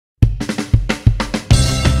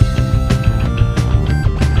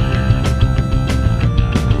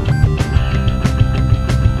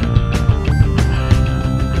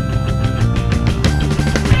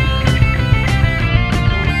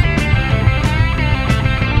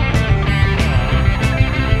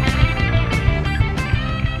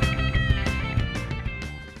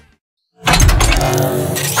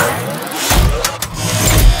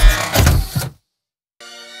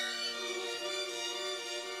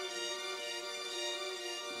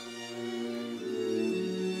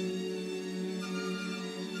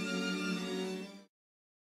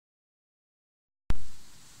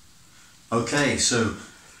Okay, so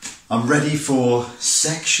I'm ready for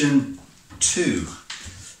section 2.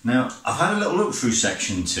 Now, I've had a little look through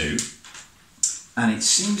section 2 and it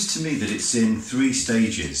seems to me that it's in 3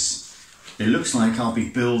 stages. It looks like I'll be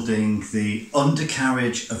building the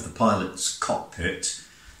undercarriage of the pilot's cockpit,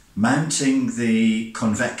 mounting the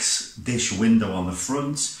convex dish window on the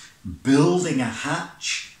front, building a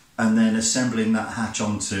hatch and then assembling that hatch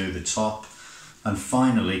onto the top, and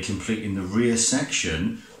finally completing the rear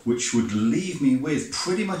section, which would leave me with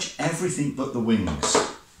pretty much everything but the wings.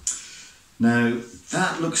 Now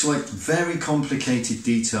that looks like very complicated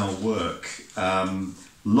detail work,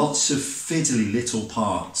 lots of fiddly little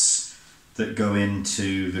parts that go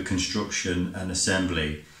into the construction and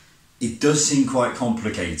assembly. It does seem quite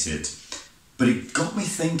complicated, but it got me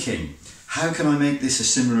thinking, how can I make this a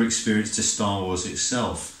similar experience to Star Wars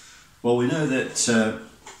itself? Well, we know that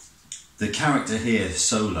the character here,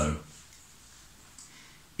 Solo,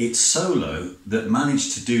 it's Solo that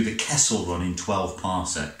managed to do the Kessel Run in 12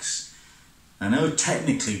 parsecs. I know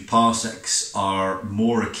technically parsecs are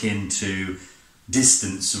more akin to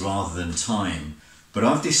distance rather than time, but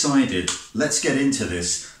I've decided, let's get into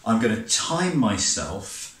this. I'm going to time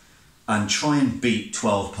myself and try and beat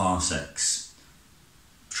 12 parsecs.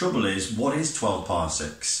 Trouble is, what is 12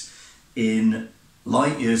 parsecs? In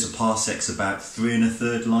light years, a parsec's about 3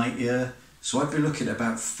 1/3 light year, so I'd be looking at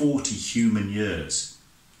about 40 human years.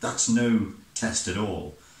 That's no test at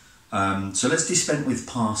all. So let's dispense with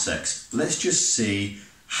parsecs. Let's just see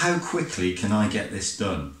how quickly can I get this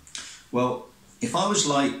done. Well, if I was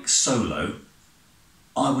like Solo,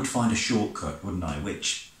 I would find a shortcut, wouldn't I?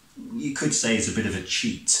 Which you could say is a bit of a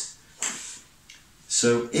cheat.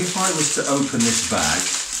 So if I was to open this bag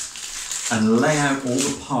and lay out all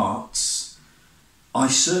the parts, I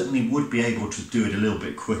certainly would be able to do it a little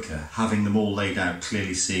bit quicker, having them all laid out,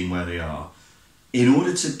 clearly seeing where they are. In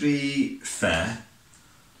order to be fair,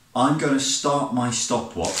 I'm going to start my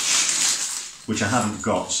stopwatch, which I haven't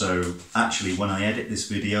got, so actually when I edit this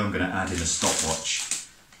video I'm going to add in a stopwatch.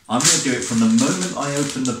 I'm going to do it from the moment I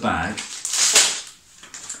open the bag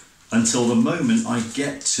until the moment I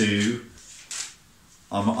get to,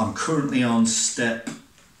 I'm currently on step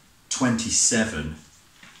 27,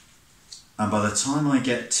 and by the time I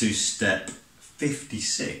get to step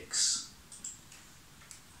 56,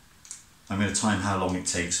 I'm going to time how long it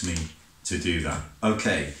takes me to do that.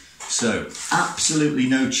 Okay, so absolutely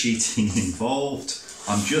no cheating involved.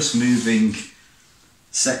 I'm just moving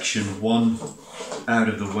section 1 out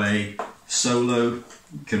of the way. Solo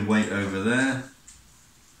can wait over there.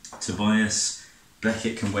 Tobias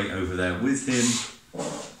Beckett can wait over there with him.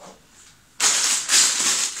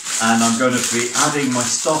 And I'm going to be adding my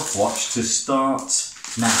stopwatch to start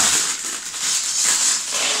now.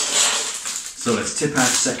 So let's tip out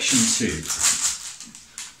section 2.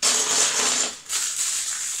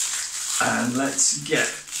 And let's get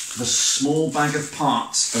the small bag of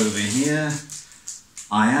parts over here.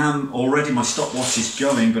 My stopwatch is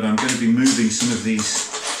going, but I'm going to be moving some of these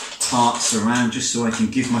parts around just so I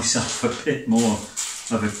can give myself a bit more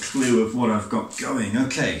of a clue of what I've got going.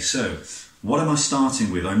 Okay, so what am I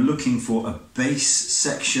starting with? I'm looking for a base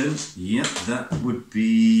section. Yep, that would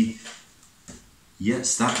be...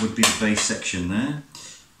 Yes, that would be the base section there.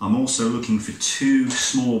 I'm also looking for 2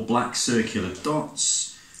 small black circular dots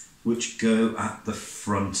which go at the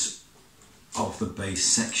front of the base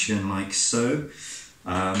section like so.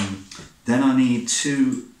 Then I need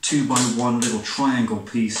 2 2x1 little triangle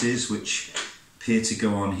pieces which appear to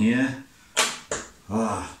go on here.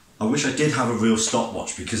 I wish I did have a real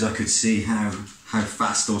stopwatch because I could see how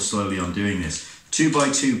fast or slowly I'm doing this.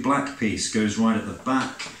 2x2 black piece goes right at the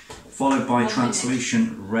back, followed by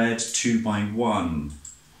translucent red 2x1.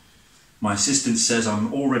 My assistant says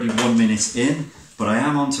I'm already 1 minute in, but I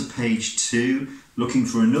am onto page 2, looking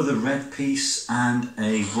for another red piece and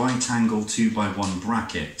a right angle 2x1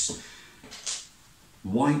 bracket.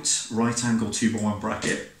 White right angle 2x1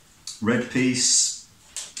 bracket, red piece,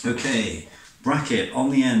 okay, bracket on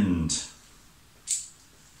the end,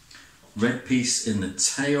 red piece in the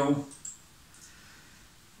tail,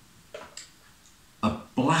 a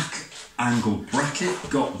black angle bracket,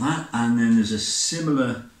 got that, and then there's a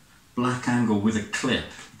similar black angle with a clip.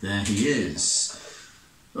 There he is.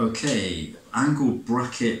 Okay, angle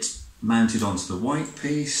bracket mounted onto the white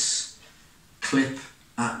piece, clip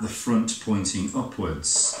at the front pointing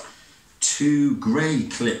upwards. 2 grey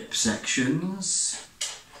clip sections.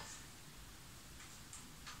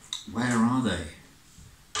 Where are they?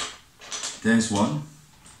 There's one,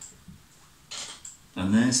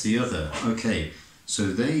 and there's the other. Okay,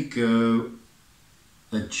 so they go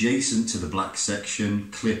adjacent to the black section,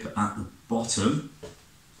 clip at the bottom.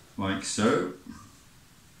 like so.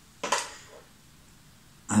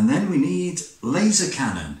 And then we need laser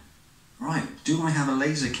cannon. Right, do I have a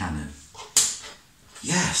laser cannon?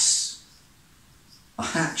 Yes.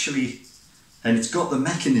 Actually, and it's got the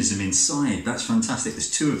mechanism inside. That's fantastic.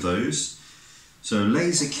 There's two of those. So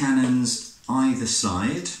laser cannons either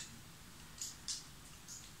side.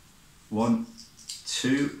 1,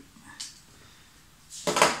 2.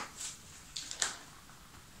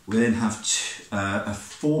 We then have a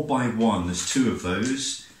 4x1. There's two of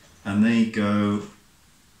those, and they go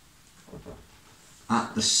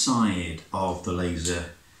at the side of the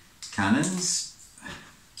laser cannons.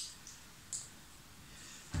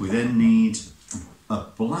 We then need a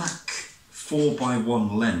black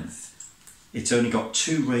 4x1 length. It's only got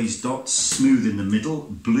 2 raised dots, smooth in the middle,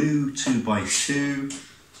 blue 2x2,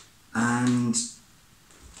 and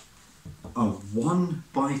a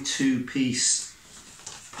 1x2 piece,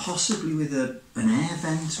 possibly with an air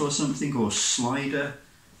vent or something, or slider.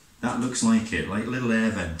 That looks like it, like a little air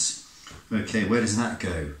vent. Okay, where does that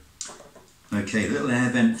go? Okay, the little air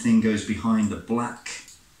vent thing goes behind the black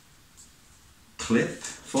clip,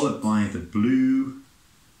 followed by the blue.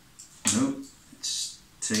 Nope, let's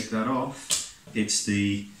take that off. It's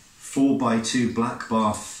the 4x2 black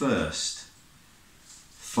bar first,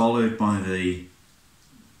 followed by the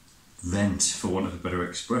vent, for want of a better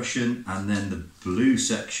expression, and then the blue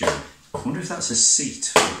section. I wonder if that's a seat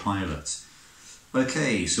for the pilot.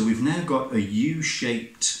 Okay, so we've now got a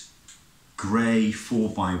U-shaped grey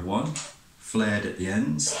 4x1, flared at the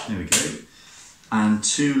ends, there we go, and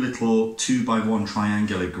two little 2x1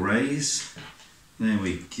 triangular greys, there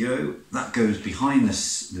we go. That goes behind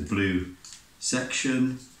the blue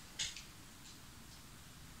section,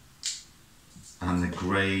 and the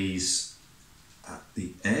greys at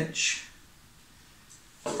the edge.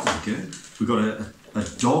 There we go. We've got a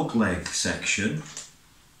dog leg section,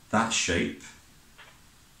 that shape.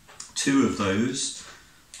 Two of those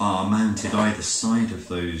are mounted either side of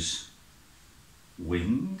those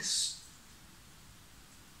wings.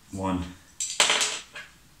 1,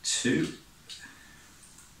 2.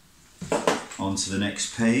 On to the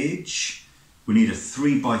next page. We need a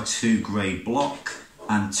 3x2 grey block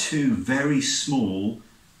and 2 very small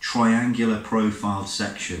triangular profile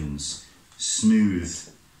sections. Smooth.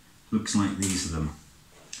 Looks like these are them.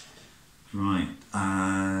 Right,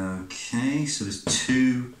 okay, so there's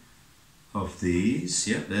 2 of these.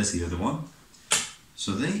 Yep, there's the other one.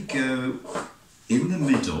 So they go in the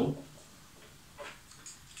middle,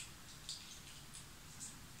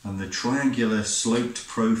 and the triangular sloped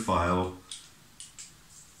profile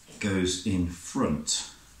goes in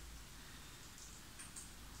front,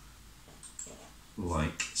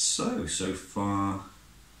 like so. So far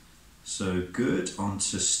so good. On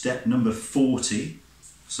to step number 40.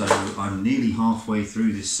 So I'm nearly halfway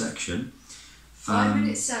through this section. 5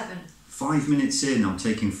 minutes 7. 5 minutes in, I'm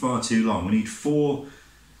taking far too long. We need 4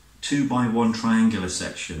 2x1 triangular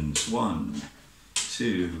sections. 1,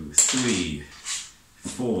 2, 3,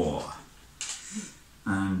 4.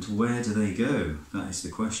 And where do they go? That is the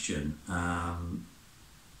question.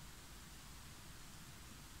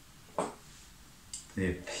 They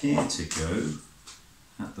appear to go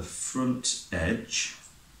at the front edge.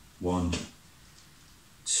 1,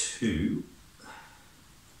 2.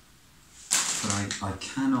 But I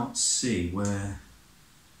cannot see where.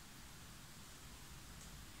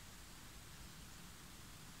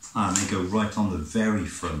 And they go right on the very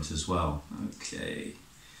front as well. Okay,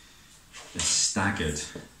 they're staggered.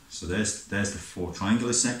 So there's the 4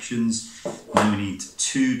 triangular sections. Now we need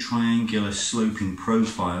 2 triangular sloping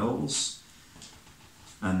profiles,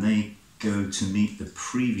 and they go to meet the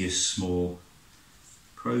previous small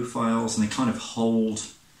profiles, and they kind of hold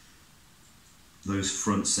those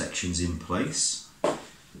front sections in place.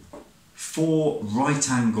 4 right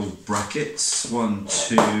angle brackets, 1,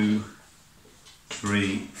 2,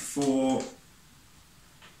 3, 4,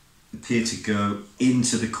 appear to go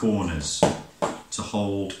into the corners to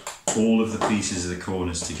hold all of the pieces of the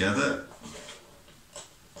corners together.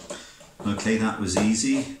 Okay, that was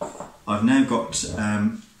easy. I've now got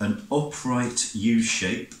an upright U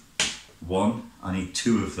shape. 1, I need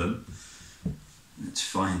 2 of them. Let's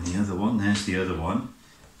find the other one. There's the other one.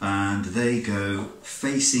 And they go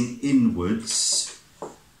facing inwards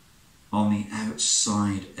on the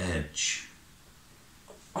outside edge.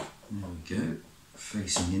 There we go.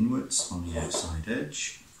 Facing inwards on the outside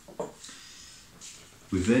edge.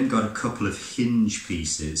 We've then got a couple of hinge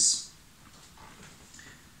pieces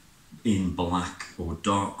in black or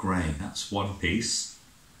dark grey. That's one piece.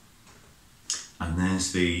 And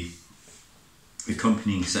there's the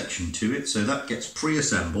accompanying section to it. So that gets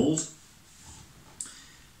pre-assembled,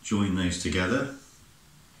 join those together,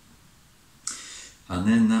 and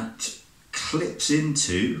then that clips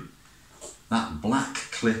into that black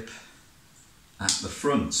clip at the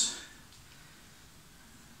front.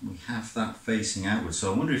 We have that facing outwards,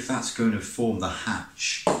 so I wonder if that's going to form the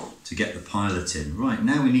hatch to get the pilot in. Right,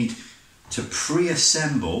 now we need to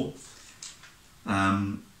pre-assemble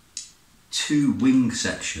 2 wing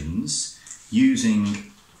sections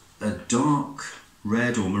using a dark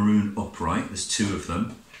red or maroon upright, there's 2 of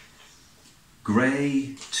them,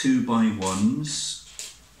 grey 2x1s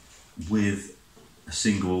with a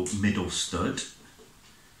single middle stud,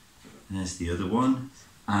 there's the other one,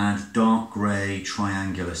 and dark grey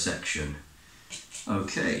triangular section.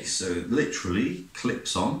 Okay, so it literally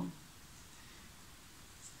clips on.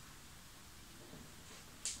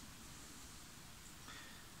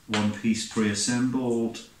 One piece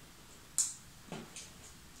pre-assembled,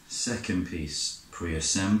 second piece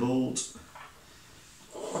pre-assembled,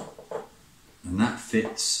 and that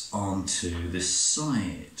fits onto this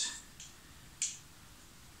side,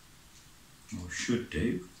 or should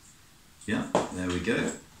do. Yeah, there we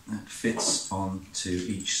go. That fits onto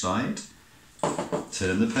each side.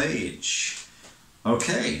 Turn the page.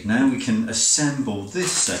 Okay, now we can assemble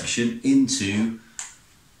this section into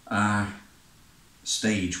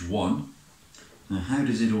stage 1. Now, how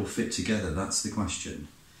does it all fit together? That's the question.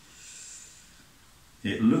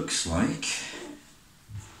 It looks like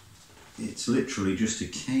it's literally just a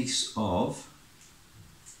case of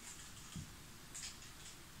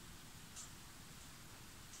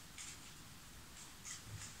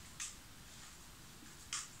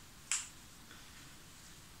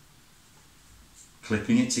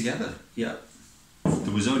clipping it together. Yeah,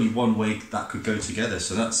 there was only one way that could go together,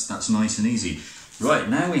 so that's nice and easy. Right,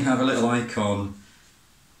 now we have a little icon,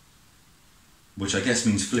 which I guess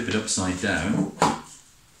means flip it upside down.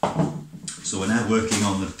 So we're now working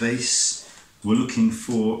on the base. We're looking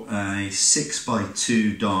for a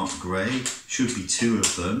 6x2 dark grey, should be 2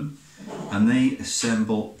 of them, and they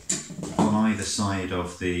assemble on either side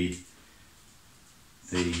of the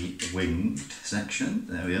winged section.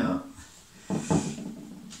 There we are.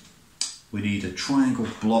 We need a triangle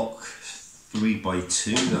block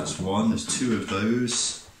 3x2, that's 1, there's 2 of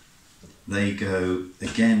those. They go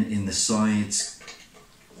again in the sides,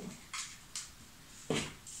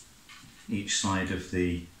 each side of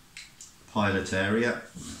the pilot area,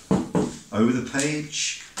 over the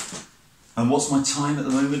page. And what's my time at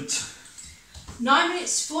the moment? 9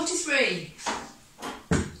 minutes 43.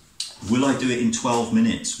 Will I do it in 12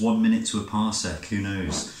 minutes? 1 minute to a parsec, who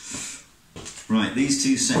knows? Right, these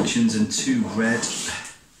 2 sections and 2 red,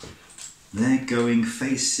 they're going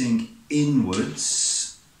facing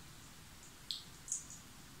inwards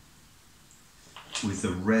with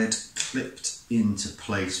the red clipped into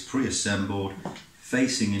place, pre-assembled,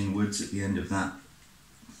 facing inwards at the end of that.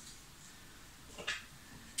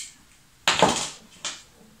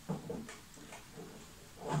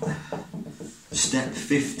 Step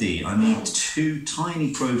 50, I need 2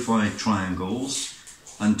 tiny profile triangles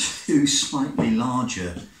and 2 slightly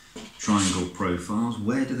larger triangle profiles.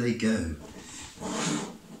 Where do they go?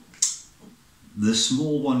 The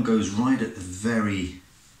small one goes right at the very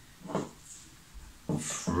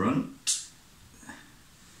front.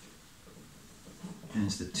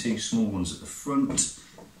 There's the 2 small ones at the front,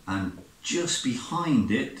 and just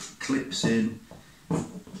behind it clips in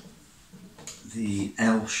the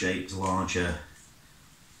L-shaped larger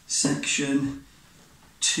section.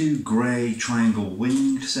 2 grey triangle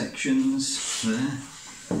winged sections there,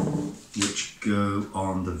 which go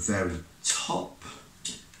on the very top.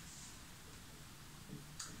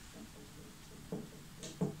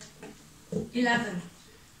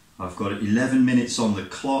 I've got 11 minutes on the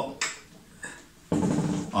clock.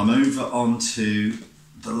 I'm over onto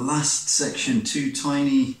the last section, 2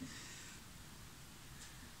 tiny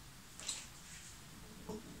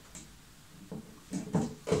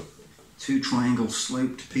triangle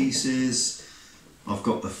sloped pieces. I've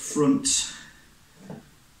got the front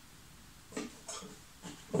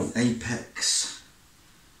apex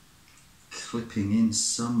clipping in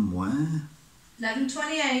somewhere.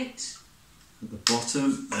 11:28. At the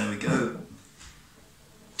bottom, there we go.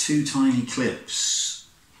 2 tiny clips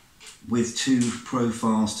with 2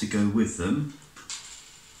 profiles to go with them.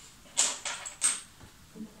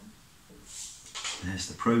 There's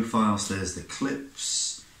the profiles, there's the clips.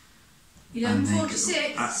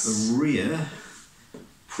 11:46. At the rear,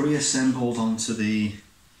 pre-assembled onto the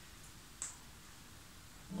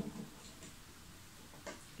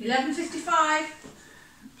 11:55.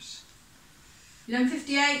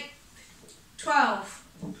 11:58. 12.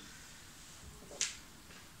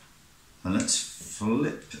 And let's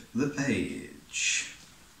flip the page.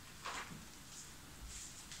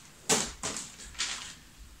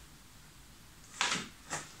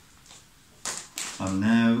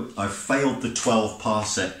 I've failed the 12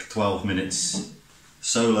 parsec, 12 minutes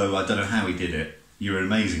solo. I don't know how he did it. You're an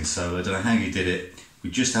amazing solo. I don't know how you did it.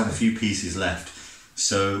 We just have a few pieces left.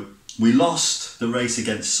 So we lost the race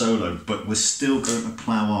against Solo, but we're still going to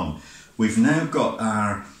plough on. We've now got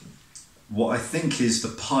our, what I think is the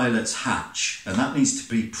pilot's hatch, and that needs to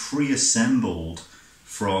be pre-assembled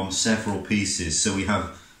from several pieces. So we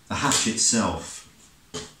have the hatch itself,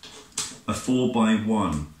 a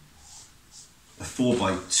 4x1, a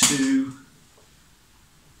 4x2,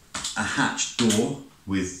 a hatch door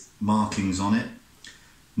with markings on it,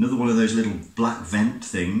 another one of those little black vent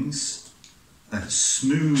things, a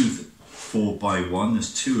smooth 4x1,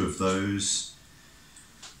 there's two of those.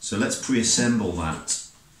 So let's pre-assemble that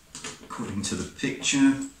according to the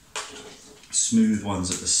picture. Smooth ones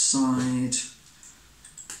at the side.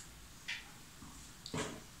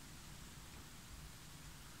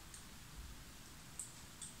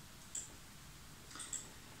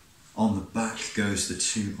 On the back goes the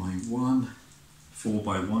 2x1,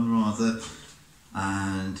 4x1 rather,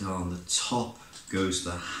 and on the top goes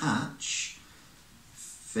the hatch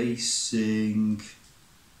facing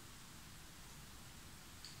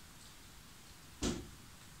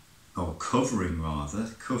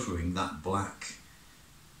covering that black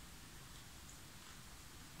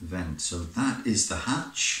vent. So that is the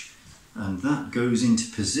hatch, and that goes into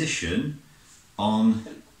position on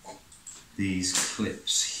these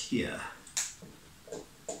clips here.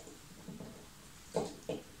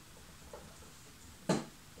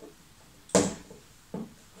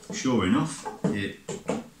 Sure enough, it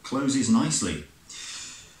closes nicely.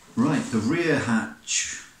 Right, the rear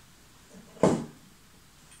hatch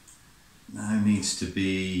now needs to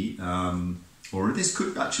be, or this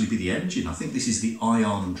could actually be the engine. I think this is the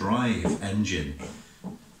ion drive engine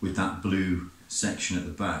with that blue section at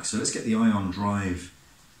the back. So let's get the ion drive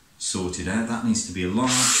sorted out. That needs to be a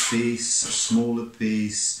large piece, a smaller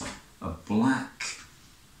piece, a black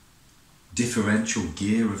differential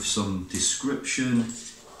gear of some description,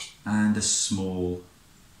 and a small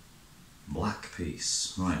black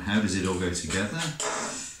piece. Right, how does it all go together?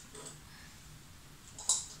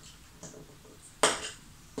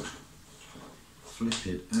 Flip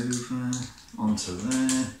it over onto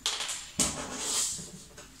there,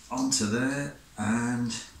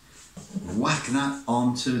 and whack that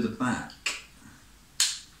onto the back.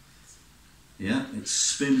 Yeah, it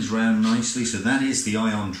spins round nicely, so that is the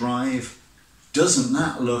ion drive. Doesn't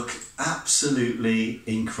that look absolutely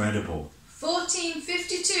incredible?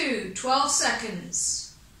 14:52, 12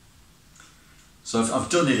 seconds. So I've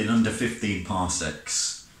done it in under 15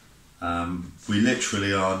 parsecs. We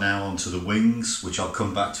literally are now onto the wings, which I'll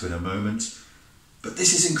come back to in a moment. But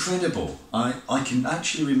this is incredible. I can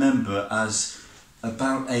actually remember as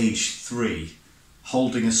about age 3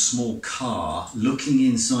 holding a small car, looking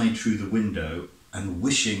inside through the window and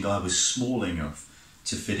wishing I was small enough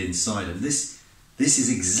to fit inside. And this is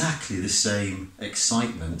exactly the same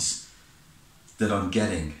excitement that I'm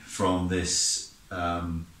getting from this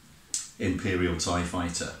Imperial TIE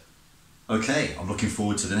Fighter. Okay, I'm looking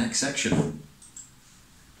forward to the next section.